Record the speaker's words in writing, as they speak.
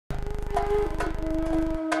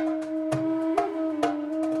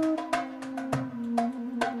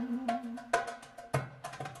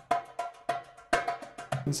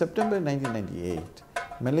In September 1998,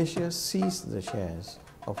 Malaysia seized the shares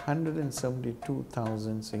of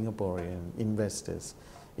 172,000 Singaporean investors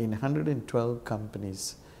in 112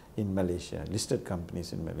 companies in Malaysia, listed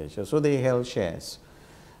companies in Malaysia. So they held shares.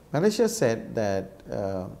 Malaysia said that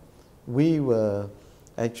we were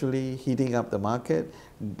actually heating up the market,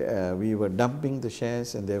 we were dumping the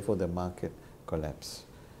shares, and therefore the market collapsed.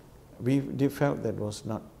 We felt that was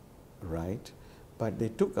not right, but they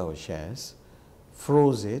took our shares,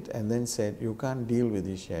 froze it, and then said you can't deal with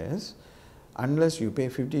these shares unless you pay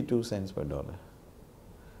 52 cents per dollar.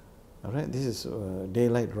 All right, this is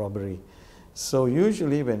daylight robbery. So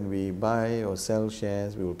usually when we buy or sell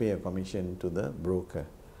shares, we will pay a commission to the broker,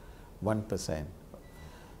 1%.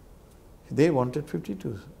 They wanted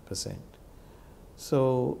 52%.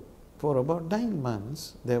 So for about 9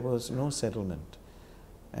 months, there was no settlement.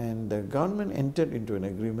 And the government entered into an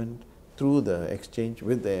agreement through the exchange,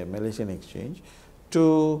 with the Malaysian exchange,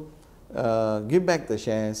 to give back the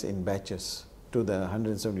shares in batches to the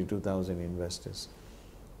 172,000 investors.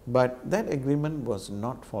 But that agreement was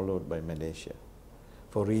not followed by Malaysia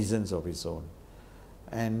for reasons of its own.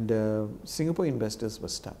 And Singapore investors were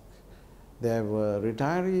stuck. There were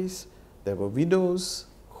retirees, there were widows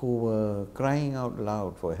who were crying out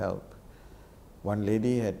loud for help. One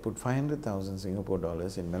lady had put 500,000 Singapore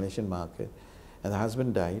dollars in Malaysian market, and the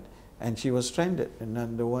husband died, and she was stranded,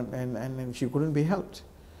 and she couldn't be helped.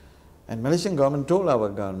 And Malaysian government told our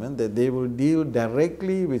government that they will deal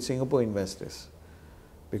directly with Singapore investors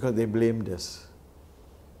because they blamed us.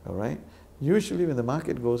 All right? Usually when the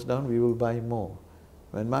market goes down, we will buy more.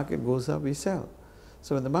 When market goes up, we sell.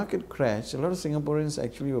 So when the market crashed, a lot of Singaporeans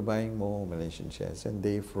actually were buying more Malaysian shares, and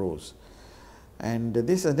they froze. And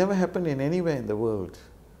this has never happened in anywhere in the world.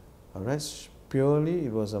 All right? Purely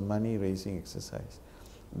it was a money-raising exercise.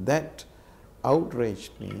 That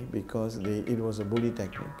outraged me because it was a bully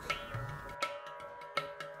technique.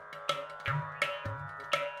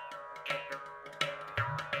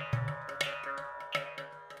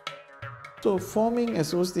 So forming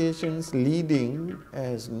associations, leading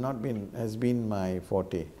has been my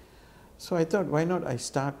forte. So I thought, why not I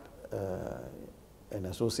start an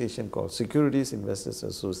association called Securities Investors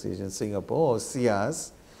Association Singapore, or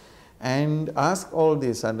SIAS, and ask all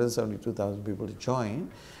these 172,000 people to join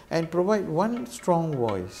and provide one strong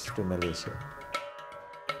voice to Malaysia.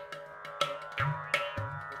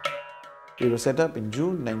 It was set up in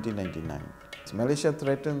June 1999. Malaysia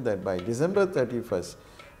threatened that by December 31st,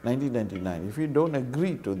 1999, if we don't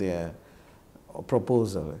agree to their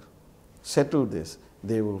proposal, settle this,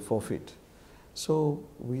 they will forfeit. So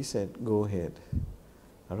we said, go ahead.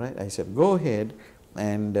 All right, I said, go ahead,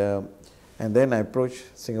 and then I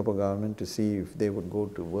approached Singapore government to see if they would go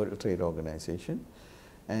to World Trade Organization.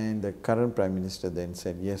 And the current Prime Minister then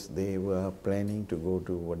said, yes, they were planning to go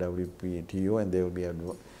to WTO, and they will be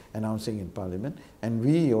announcing in Parliament. And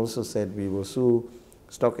we also said we will sue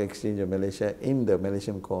Stock Exchange of Malaysia in the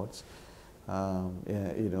Malaysian courts,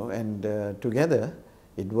 together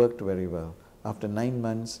it worked very well. After 9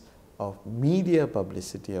 months of media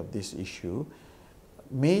publicity of this issue,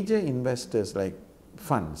 major investors like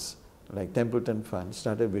funds, like Templeton Funds,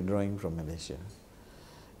 started withdrawing from Malaysia.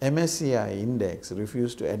 MSCI index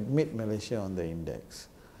refused to admit Malaysia on the index.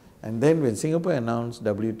 And then when Singapore announced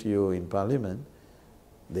WTO in Parliament,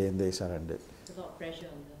 then they surrendered. A lot of pressure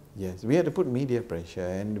on them. Yes, we had to put media pressure,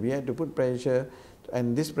 and we had to put pressure,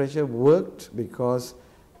 and this pressure worked because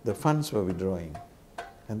the funds were withdrawing,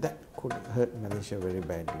 and that could hurt Malaysia very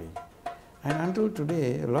badly. And until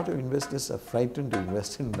today, a lot of investors are frightened to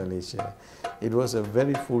invest in Malaysia. It was a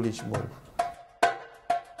very foolish move.